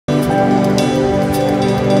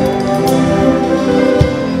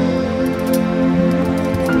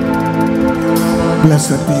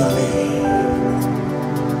Blessed be your name.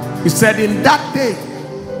 He said, in that day,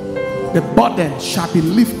 the burden shall be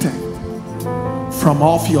lifted from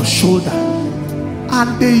off your shoulder,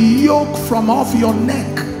 and the yoke from off your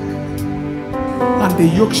neck, and the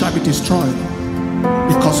yoke shall be destroyed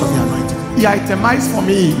because of the anointing. He itemized for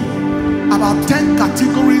me about 10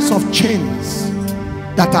 categories of chains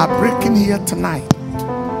that are breaking here tonight.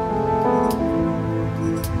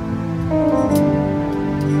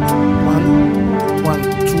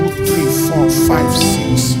 5,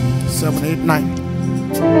 6, 7, 8, 9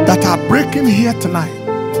 that are breaking here tonight,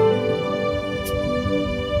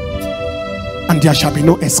 and there shall be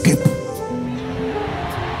no escape.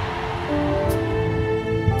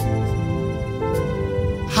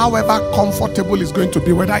 However comfortable it's going to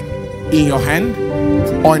be, whether in your hand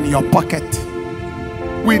or in your pocket,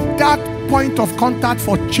 with that point of contact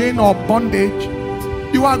for chain or bondage,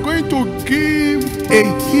 you are going to give a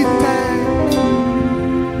heated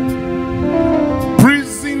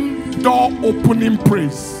door opening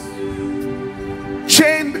praise,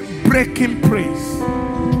 chain breaking praise,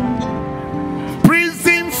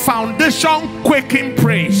 prison foundation quaking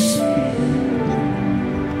praise.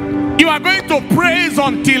 You are going to praise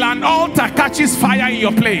until an altar catches fire in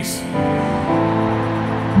your place.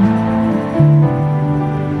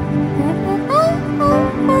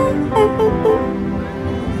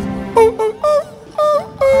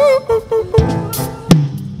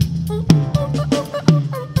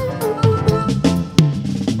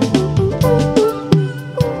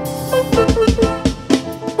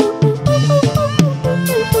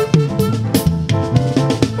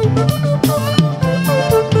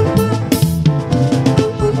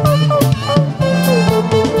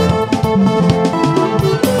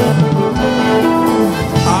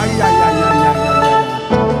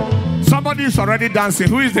 Already dancing.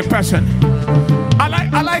 Who is the person? I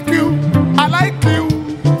like you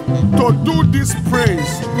to do this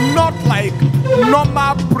praise not like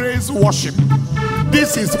normal praise worship.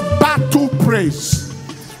 This is battle praise.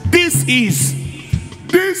 This is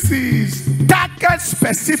target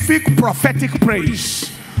specific prophetic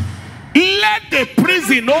praise. Let the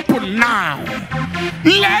prison open now.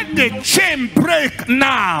 Let the chain break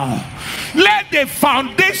now. Let the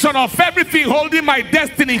foundation of everything holding my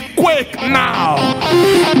destiny quake now.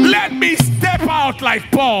 Let me step out like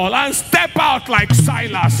Paul and step out like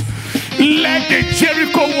Silas. Let the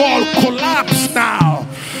Jericho wall collapse now.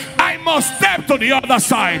 I must step to the other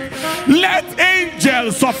side. Let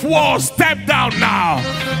angels of war step down now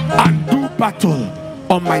and do battle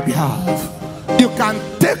on my behalf. You can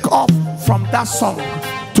take off from that song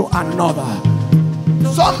to another.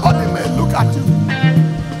 Somebody may look at you.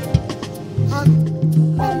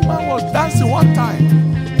 And one woman was dancing one time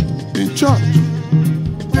in church.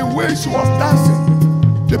 The way she was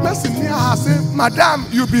dancing, the person near her said, "Madam,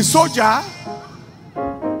 you be soldier."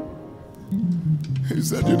 He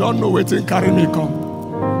said, "You don't know where to carry me come.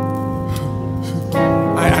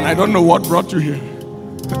 And I don't know what brought you here."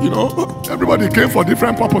 You know, everybody came for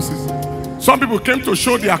different purposes. Some people came to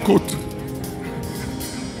show their coat.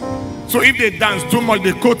 So if they dance too much,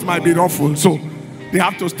 the coat might be ruffled. So they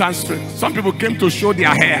have to stand straight. Some people came to show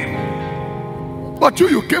their hair. But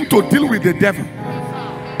you came to deal with the devil.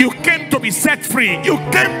 You came to be set free. You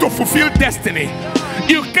came to fulfill destiny.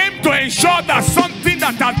 You came to ensure that something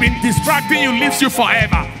that has been distracting you leaves you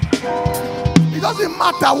forever. It doesn't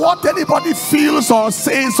matter what anybody feels or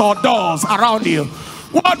says or does around you.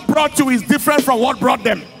 What brought you is different from what brought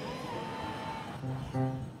them.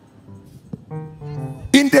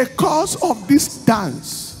 In the course of this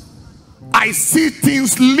dance, I see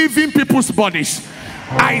things leaving people's bodies.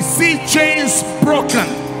 I see chains broken.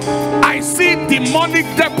 I see demonic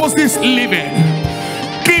deposits leaving.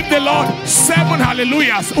 Give the Lord 7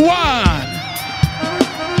 hallelujahs. 1,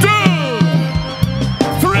 2,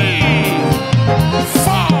 3,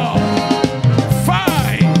 4,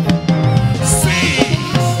 5,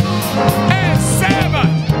 6, and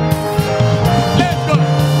 7. Let's go.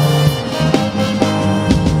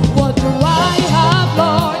 What do I have,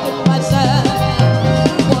 Lord, in myself?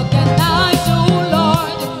 What can I do,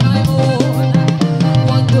 Lord, in my own?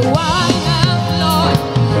 What do I have, Lord?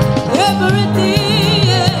 Everything.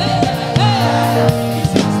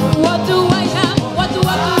 What do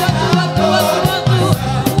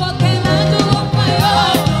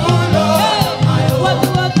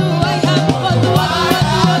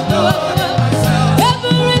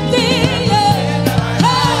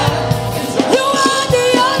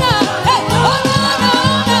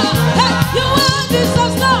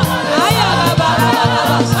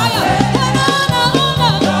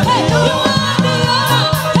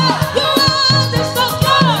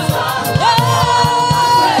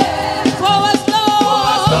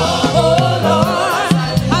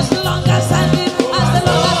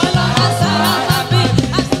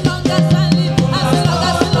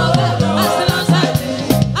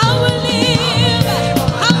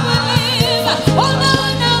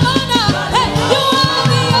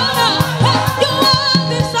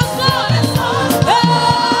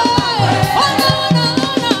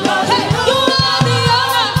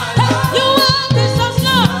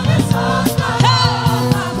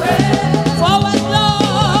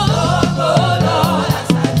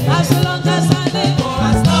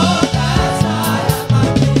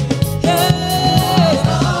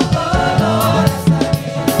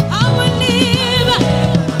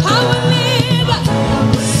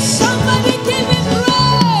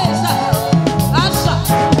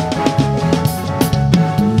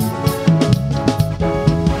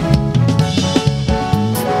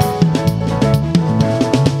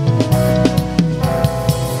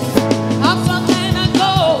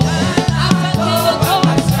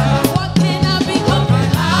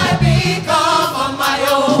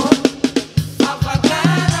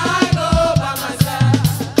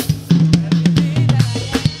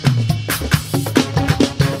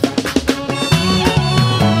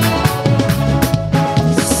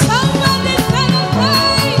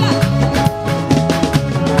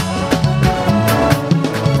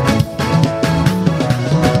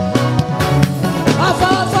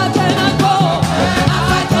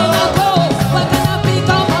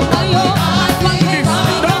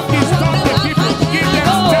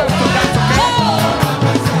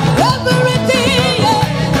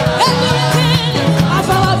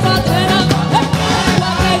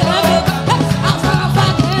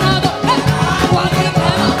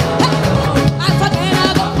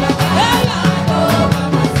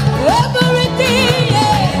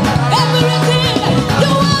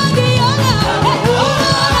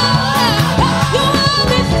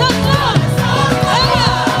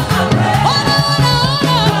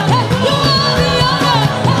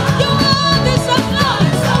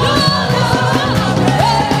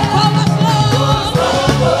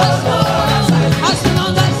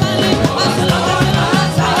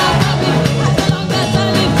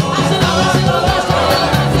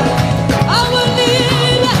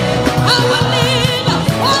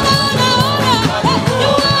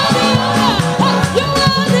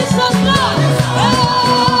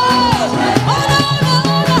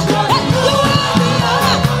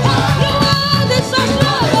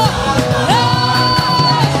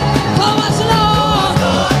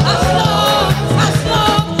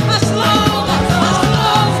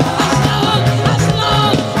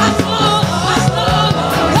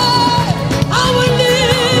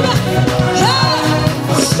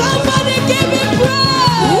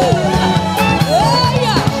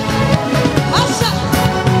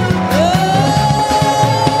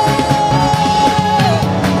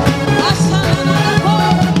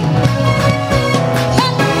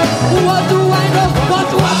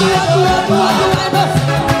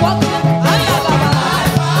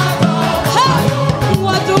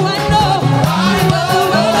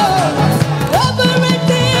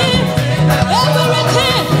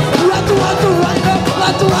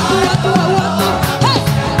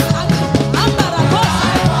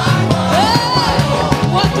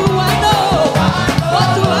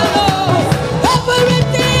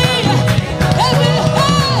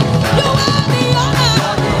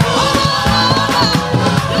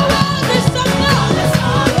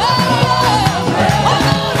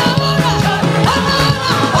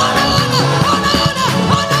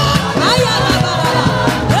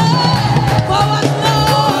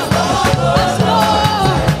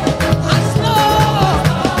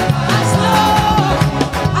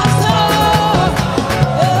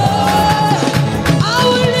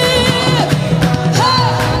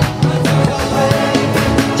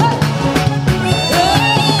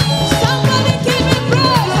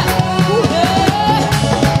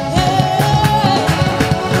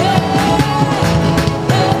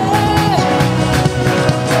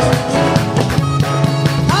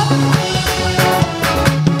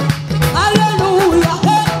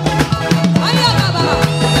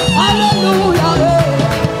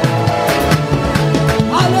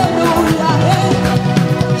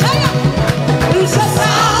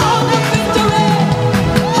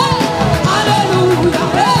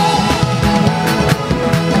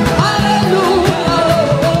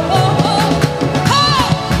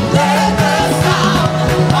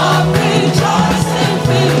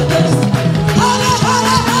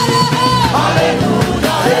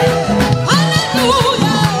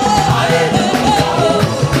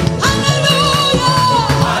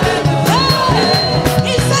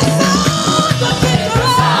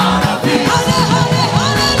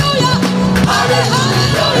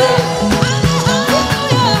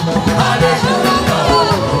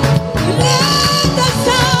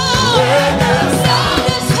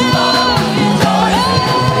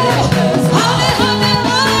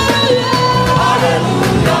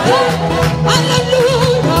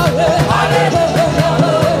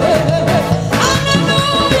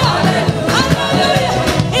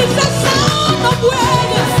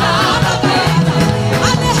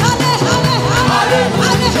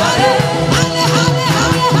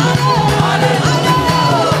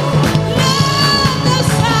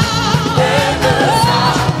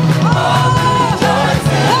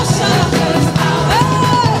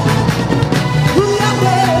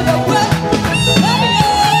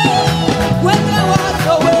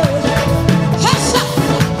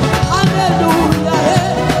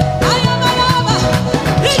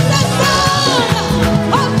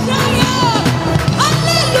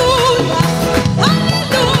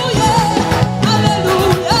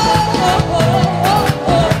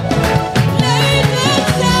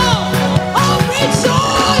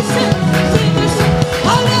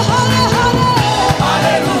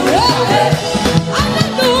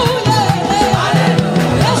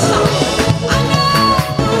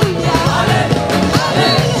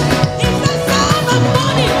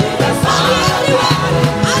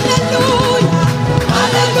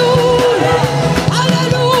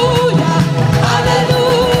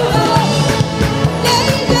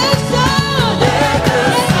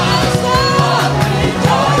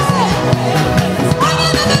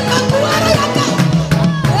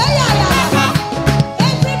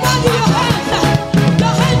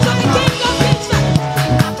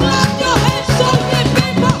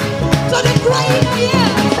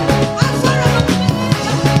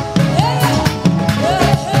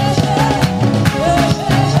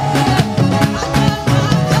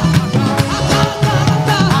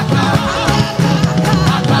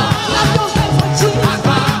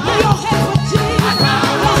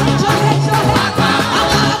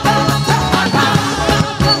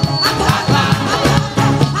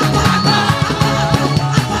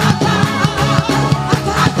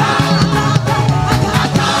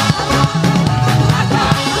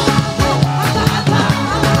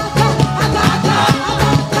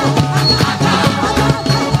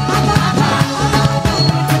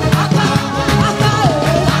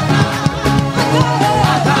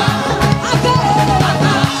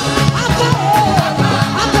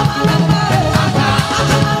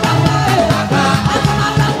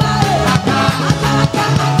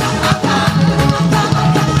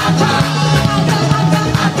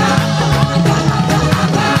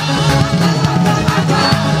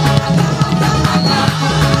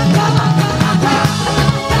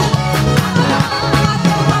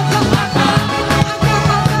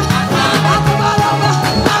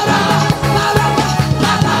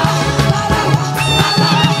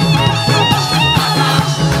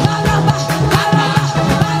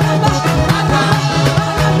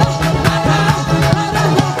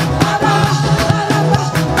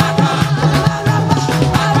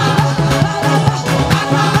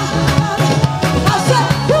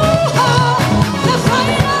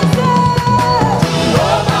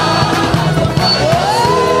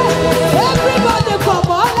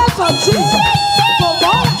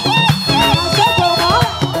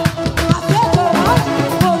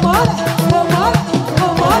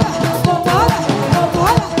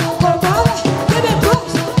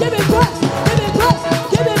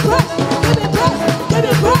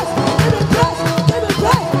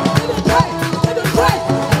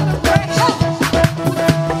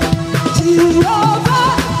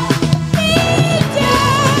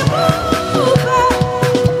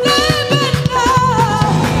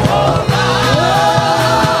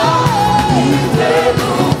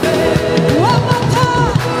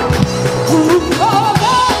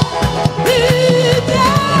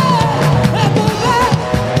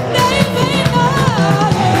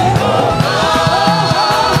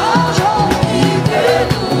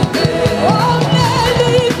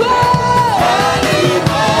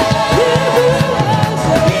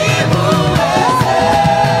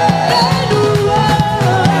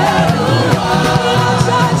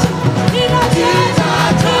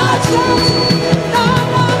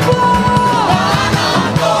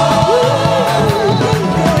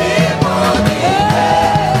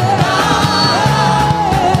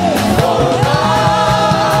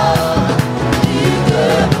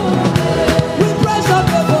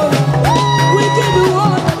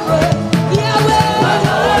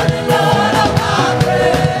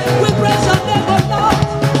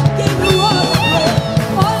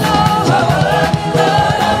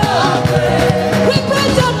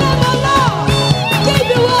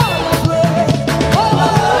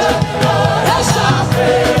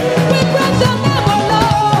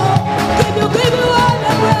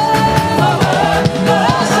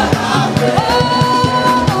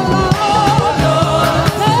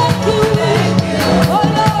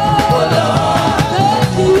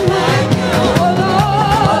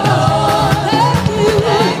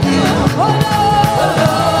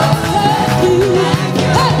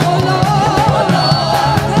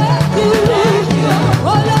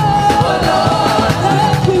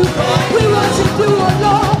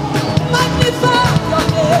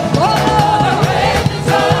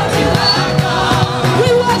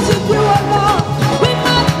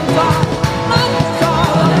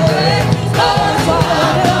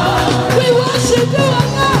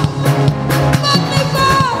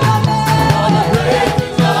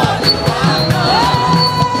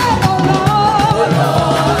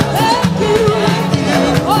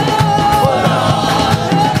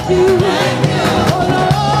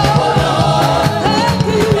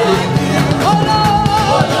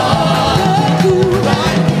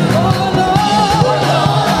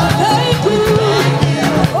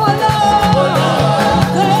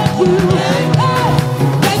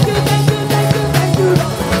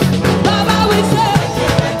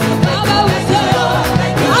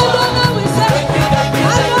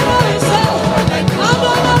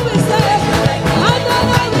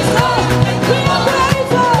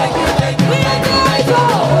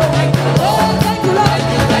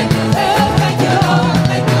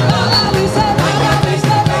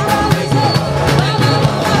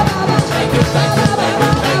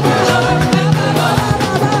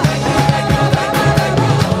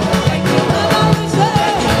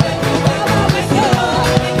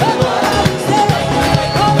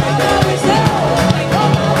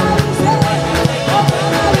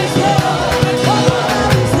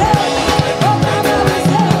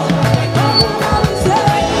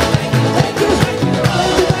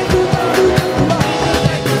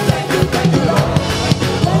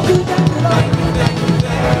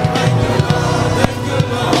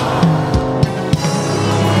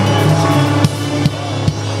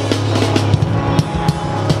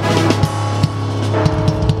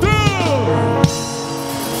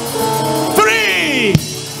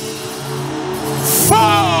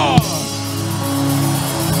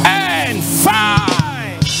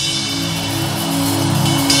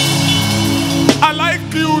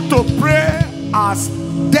to pray as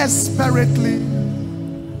desperately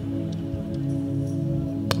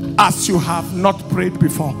as you have not prayed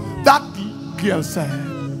before. That girl said,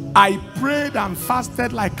 I prayed and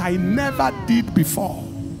fasted like I never did before.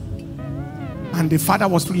 And the father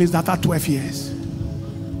was released after 12 years.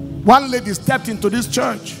 One lady stepped into this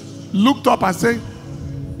church, looked up and said,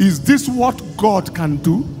 is this what God can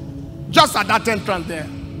do? Just at that entrance there,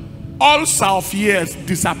 ulcer of years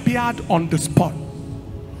disappeared on the spot.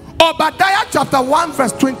 Obadiah chapter 1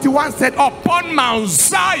 verse 21 said, upon Mount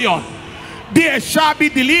Zion there shall be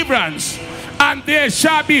deliverance, and there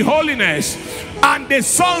shall be holiness, and the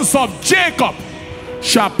sons of Jacob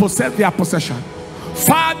shall possess their possession.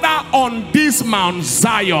 Father, on this Mount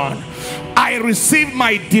Zion, I receive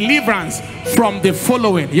my deliverance from the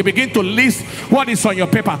following. You begin to list what is on your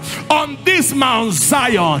paper. On this Mount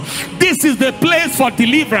Zion, this is the place for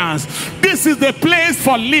deliverance. This is the place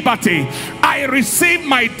for liberty. I receive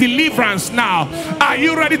my deliverance now. Are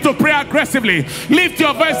you ready to pray aggressively? Lift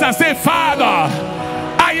your voice and say, Father,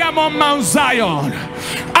 I am on Mount Zion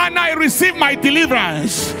and I receive my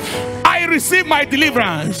deliverance. I receive my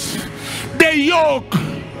deliverance. The yoke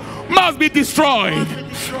must be destroyed.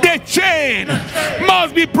 The chain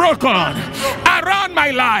must be broken around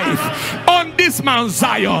my life on this Mount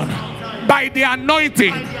Zion by the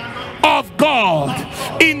anointing of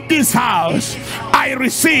God in this house. I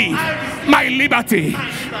receive my liberty,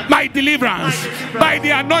 my deliverance by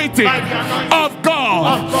the anointing of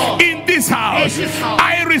God in this house.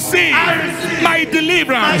 I receive my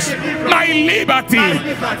deliverance, my liberty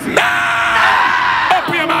now.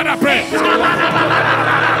 Open your mouth and pray.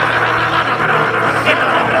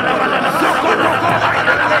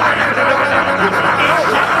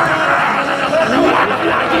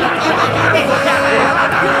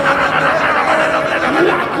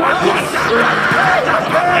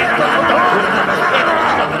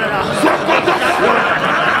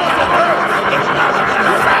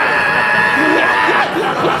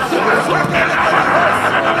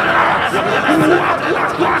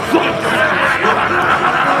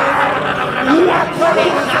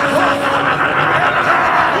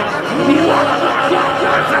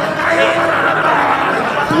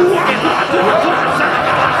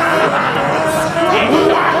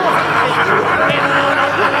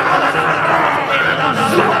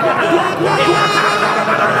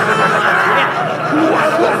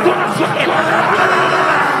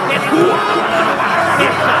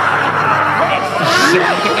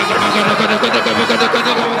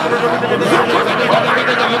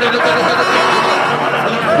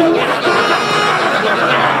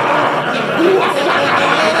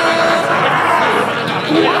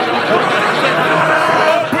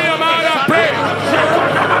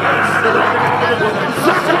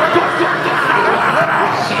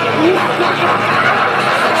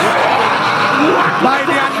 By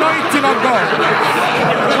the anointing of God,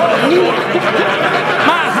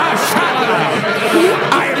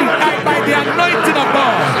 by the anointing of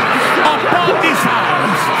God upon this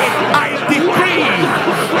house, I decree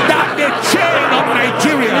that the chain of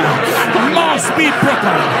Nigeria must be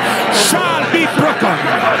broken, shall be broken.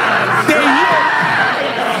 The yoke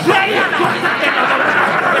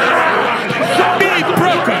be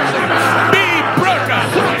broken, be broken,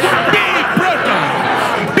 be broken,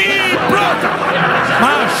 be broken.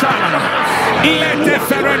 Mashallah. Ilete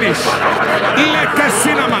ferenish, ilete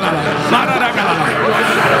sinamala, maradagala,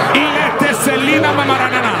 ilete selina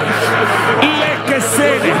mamaranana, ilete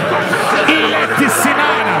sede, ilete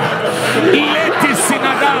sinana, ilete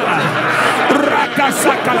sinadala,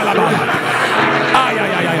 rakasakalaba. Ay,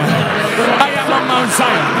 ay, ay, ay. I am on Mount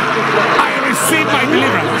Zion. I receive my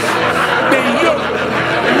deliverance. The yoke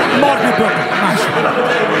must be broken.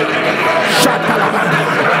 Shakalaba.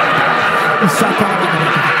 Shakalaba.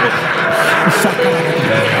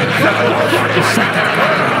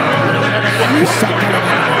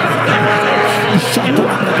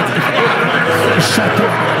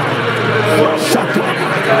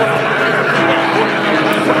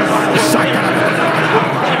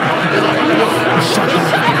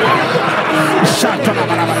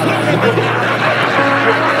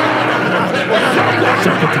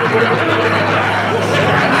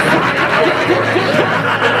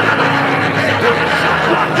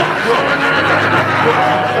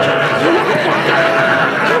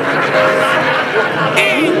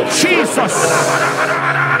 In Jesus'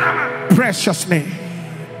 precious name.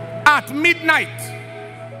 At midnight,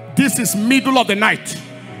 this is middle of the night,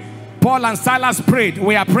 Paul and Silas prayed.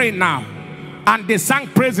 We are praying now. And they sang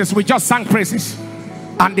praises. We just sang praises.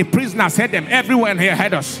 And the prisoners heard them. Everyone here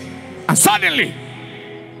heard us. And suddenly,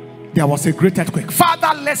 there was a great earthquake.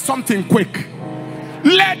 Father, let something quick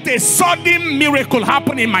Let a sudden miracle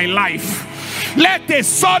happen in my life. Let a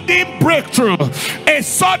sudden breakthrough, a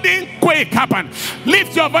sudden quake happen.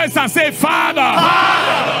 Lift your voice and say, Father,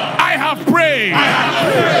 I have prayed.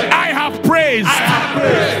 I have praised.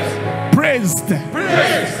 Praised.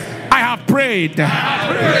 I have prayed.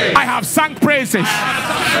 I have sung praises.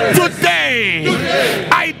 Today,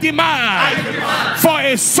 I demand for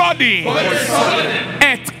a sudden,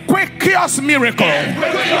 earthquakeous miracle.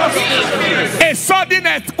 A sudden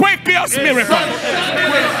earthquakeous miracle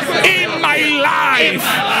in my life,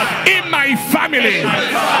 in my family,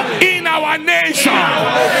 in our nation,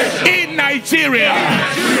 in Nigeria.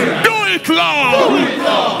 Do it, Lord,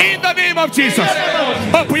 in the name of Jesus.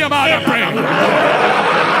 Open your mouth and pray.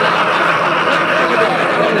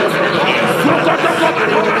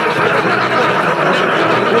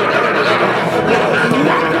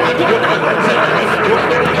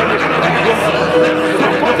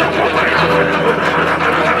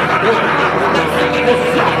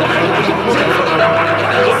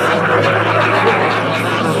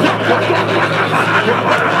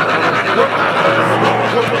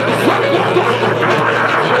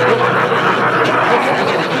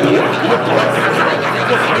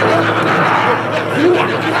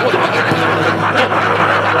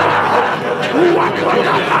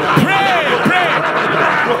 Pray, pray.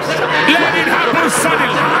 Let it happen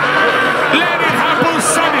suddenly. Let it happen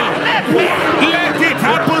suddenly. Let it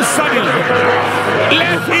happen suddenly.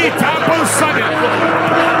 Let it happen suddenly.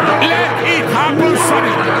 Let it happen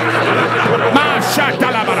suddenly.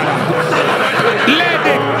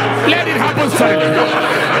 Let it happen suddenly.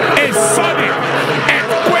 A sudden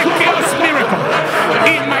earthquakeous miracle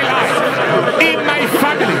in my life, in my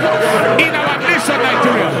family, in our nation,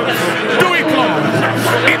 Nigeria. Do it, Lord,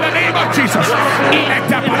 in the name of Jesus. Do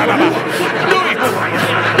it,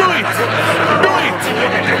 do it, do it,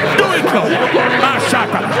 do it, Lord.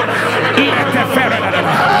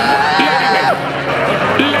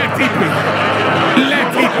 Let it be,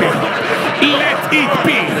 let it be, let it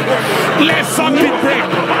be. Let something break.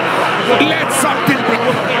 Let something break.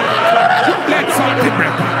 Let something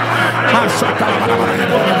break.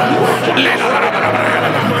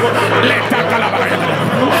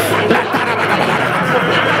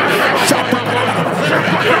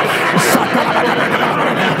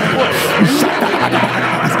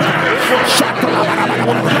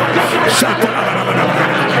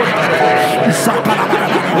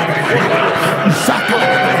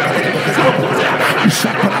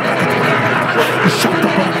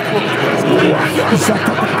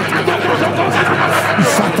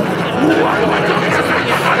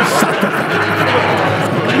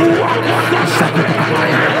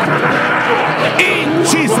 In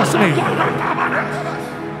Jesus' name.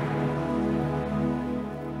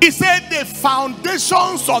 He said the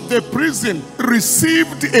foundations of the prison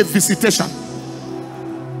received a visitation.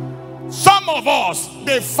 Some of us,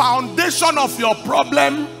 the foundation of your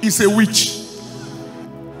problem is a witch,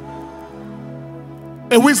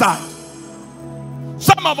 a wizard.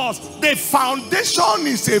 Some of us, the foundation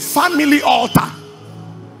is a family altar.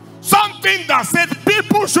 Something that said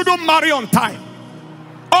people shouldn't marry on time.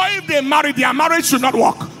 Or if they marry, their marriage should not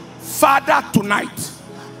work. Father, tonight,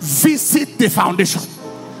 visit the foundation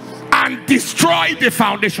and destroy the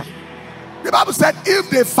foundation. The Bible said, if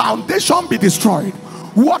the foundation be destroyed,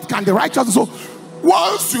 what can the righteous do? So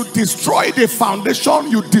once you destroy the foundation,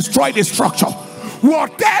 you destroy the structure.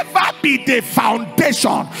 Whatever be the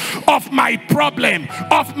foundation of my problem,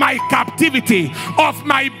 of my captivity, of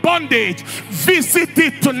my bondage, visit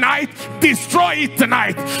it tonight, destroy it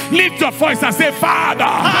tonight. Lift your voice and say, Father,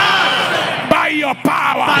 by your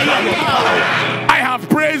power, I have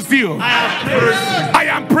praised you. I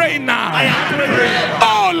am praying now.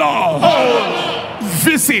 Oh Lord.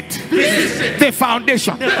 Visit the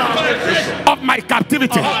foundation of my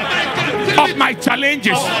captivity, of my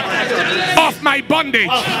challenges, of my bondage,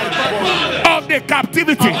 of the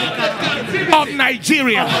captivity of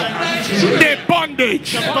Nigeria, the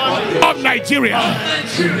bondage of Nigeria.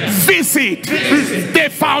 Visit the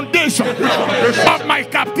foundation of my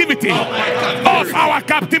captivity, of our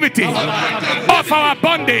captivity, of our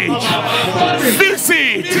bondage.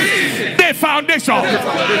 Visit the foundation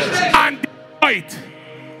and it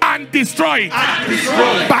and destroy it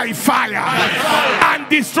by fire and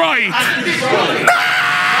destroy it.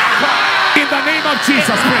 In the name of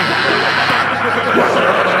Jesus, pray.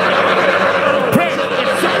 Pray.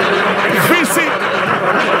 Visit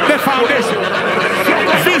the foundation.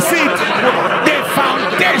 Visit the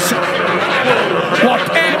foundation.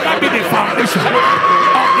 Whatever be the foundation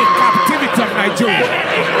of the captivity of Nigeria,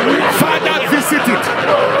 Father, visit it.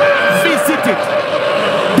 Visit it.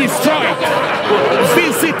 Destroy it.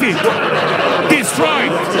 it. Destroy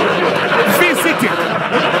it. Visit it.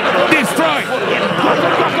 Destroy it.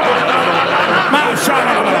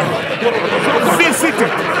 Visit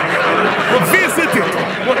it. Visit it.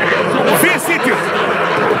 Visit it. Visit it.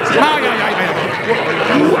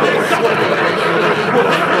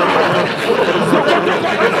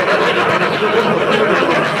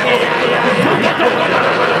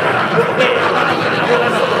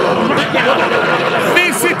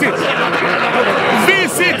 Visit it.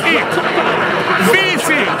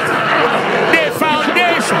 Visit the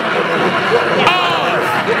foundation of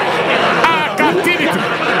our captivity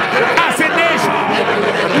as a nation,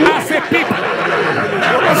 as a people.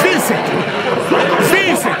 Visit.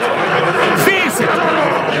 Visit. Visit.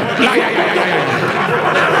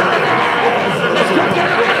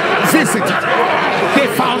 Visit the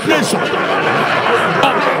foundation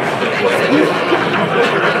of.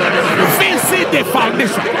 Visit the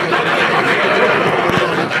foundation.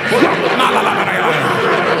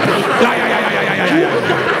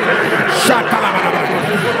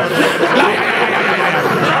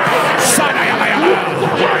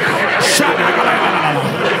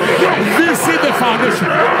 Visit the foundation.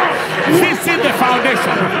 Visit the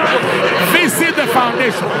foundation. Visit the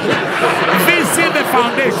foundation. Visit the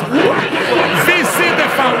foundation. Visit the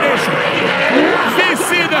foundation.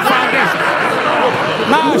 Visit the foundation.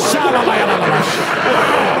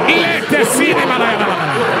 Let the cinema.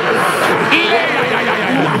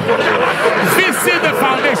 Visit the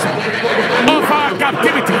foundation of our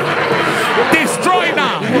captivity. Destroy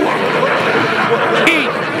now. In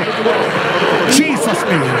Jesus'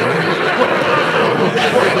 name.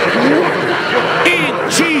 In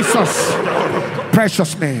Jesus'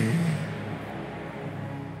 precious name.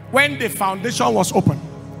 When the foundation was open,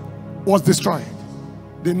 was destroyed,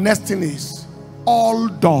 the next thing is all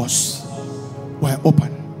doors were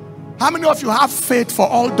open. How many of you have faith for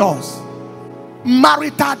all doors?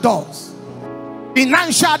 Marital doors,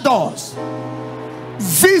 financial doors,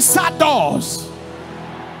 visa doors,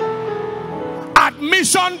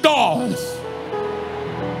 admission doors,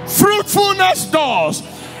 fruitfulness doors,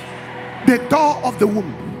 the door of the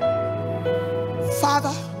womb.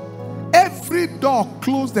 Father, every door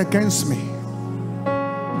closed against me,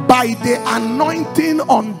 by the anointing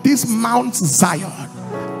on this Mount Zion,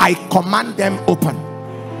 I command them open.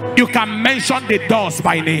 You can mention the doors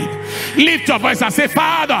by name. Lift your voice and say,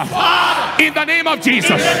 Father, in the name of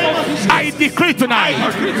Jesus, I decree tonight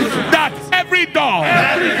that every door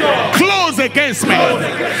closed against me,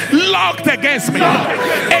 locked against me,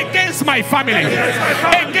 against my family,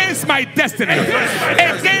 against my destiny,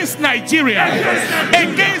 against Nigeria,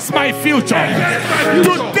 against my future,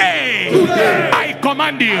 today I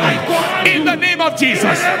command you, in the name of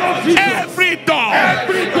Jesus, every door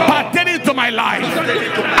pertaining to my life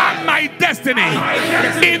and my destiny,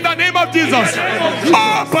 in the name of Jesus,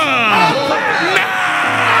 open now.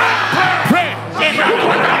 Pray.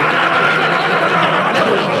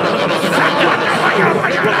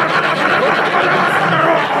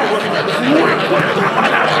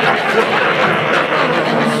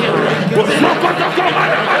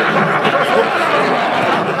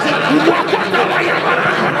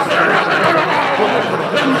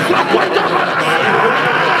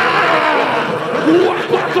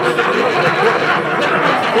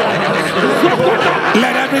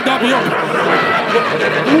 Let every door be open.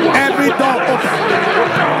 Every door open.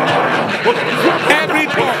 Every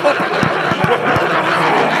door open.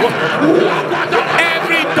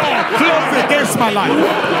 Every door closed against my life,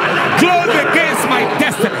 closed against my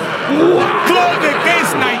destiny, closed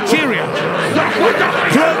against Nigeria,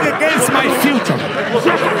 closed against my future.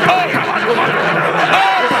 Open.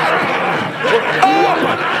 Open.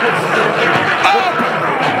 Open. Open.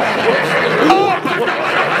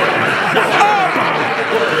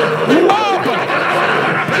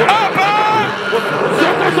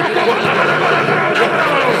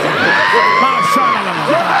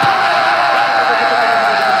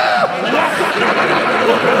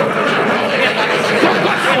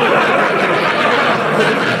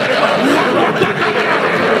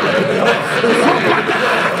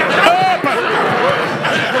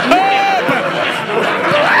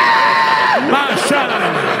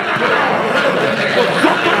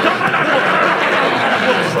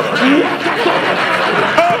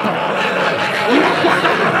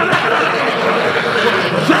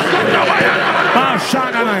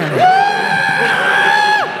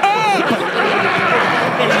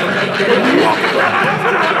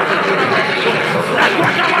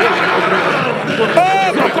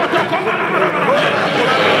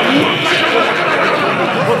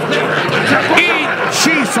 In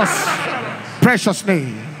Jesus' precious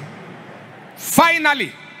name.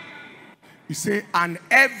 Finally, He said, and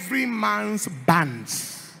every man's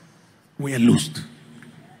bands were loosed.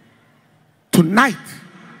 Tonight,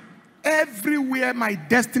 everywhere my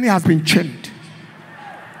destiny has been chained,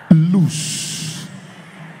 loose.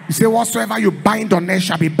 He said, whatsoever you bind on earth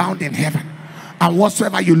shall be bound in heaven, and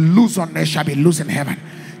whatsoever you loose on earth shall be loose in heaven.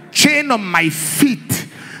 Chain on my feet,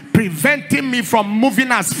 preventing me from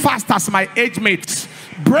moving as fast as my age mates,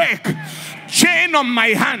 break. Chain on my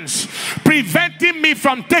hands, preventing me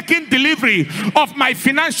from taking delivery of my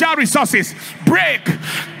financial resources, break.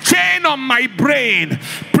 Chain on my brain,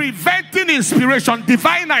 preventing inspiration,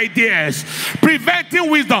 divine ideas,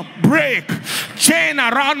 preventing wisdom, break. Chain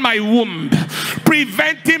around my womb,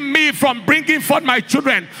 preventing me from bringing forth my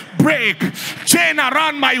children, break. Chain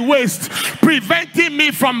around my waist, preventing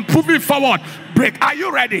me from moving forward, break. Are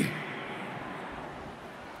you ready?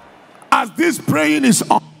 As this praying is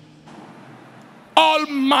on, all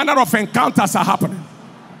manner of encounters are happening.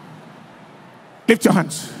 Lift your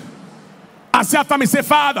hands. And say after me, say,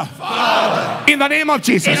 Father, in the name of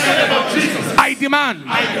Jesus, I demand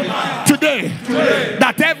today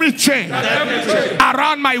that every chain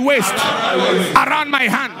around my waist, around my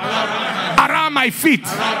hand, around my feet,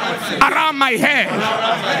 around my hair,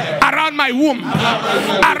 around my womb,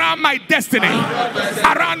 around my destiny,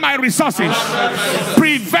 around my resources,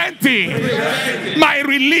 preventing my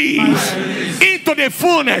release into the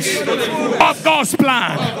fullness of God's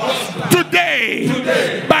plan.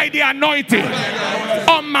 Today, by the anointing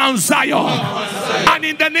on Mount Zion, and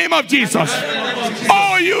in the name of Jesus,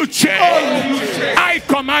 all you chain, I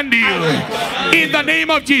command you in the name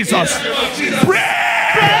of Jesus, break.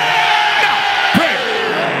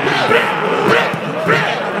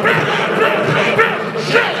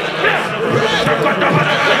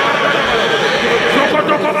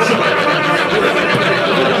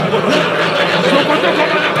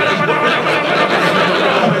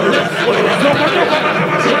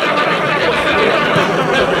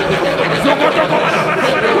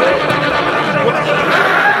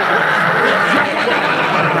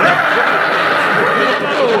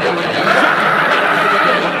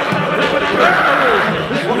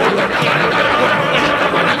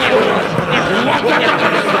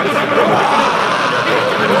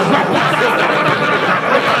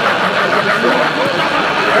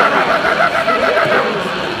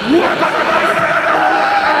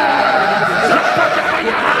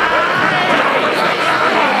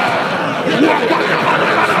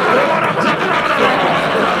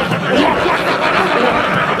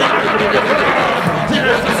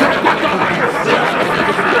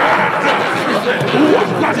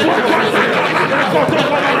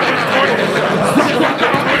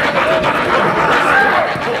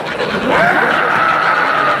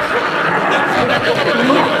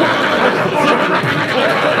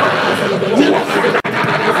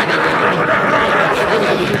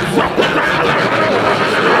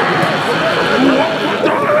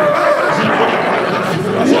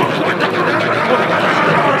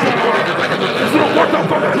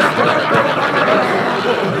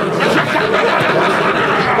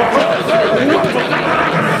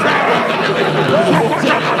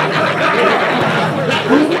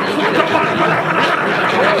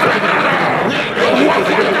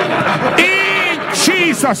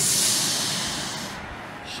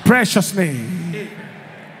 Precious name.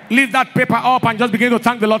 Leave that paper up and just begin to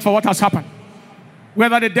thank the Lord for what has happened.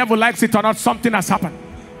 Whether the devil likes it or not, something has happened.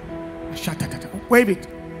 Wave it.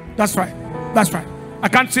 That's right. That's right. I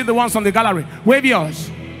can't see the ones on the gallery. Wave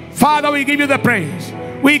yours. Father, we give you the praise.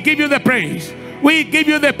 We give you the praise. We give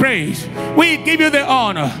you the praise. We give you the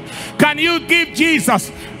honor. Can you give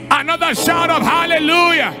Jesus another shout of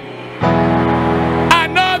hallelujah?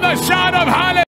 Another shout of hallelujah.